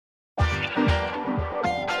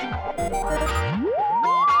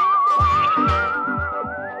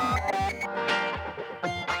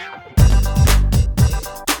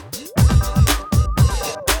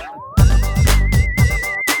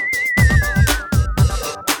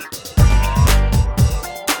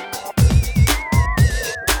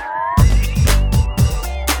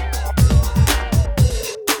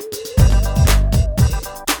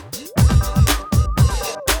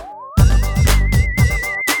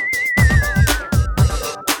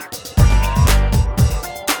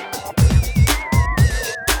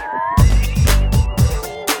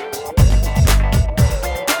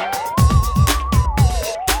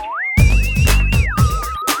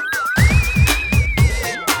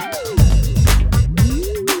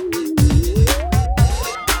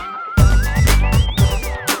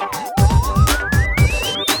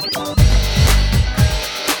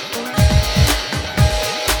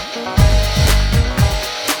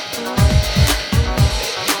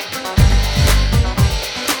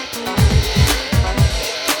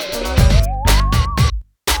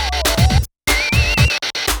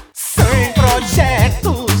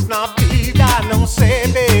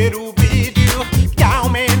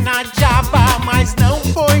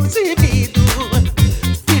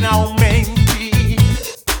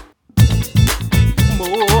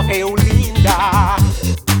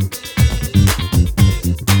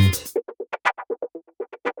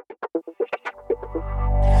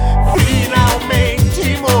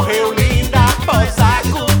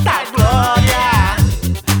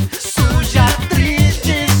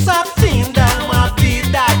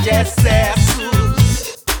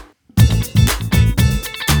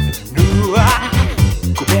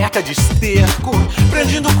de esterco,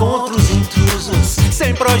 prendido contra os intrusos,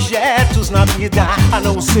 sem projetos na vida, a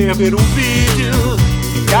não ser ver um vídeo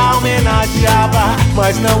que a homenageava,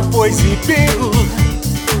 mas não foi exibido.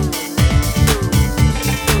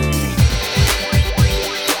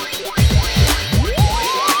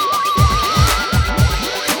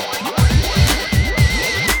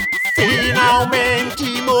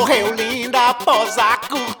 Finalmente morreu linda após a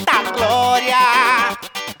curta glória.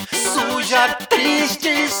 Suja,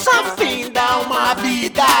 triste, só finda uma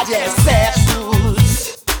vida de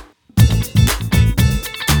excessos.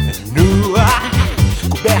 Nua,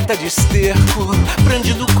 coberta de esterco,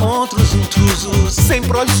 prendido contra os intrusos, sem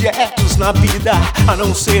projetos na vida, a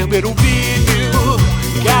não ser ver um vídeo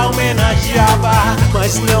que a homenageava,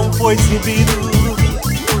 mas não foi exibido.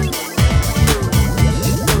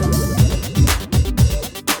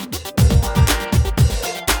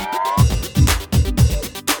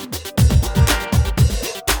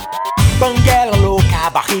 Banguela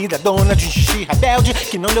louca, barrida, dona de um xixi rebelde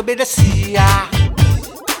que não lhe obedecia.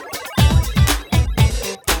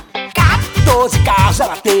 14 carros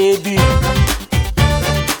ela teve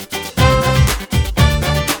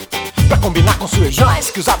pra combinar com suas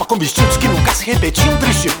joias, que usava com vestidos que nunca se repetiam.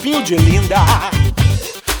 Triste fim de linda.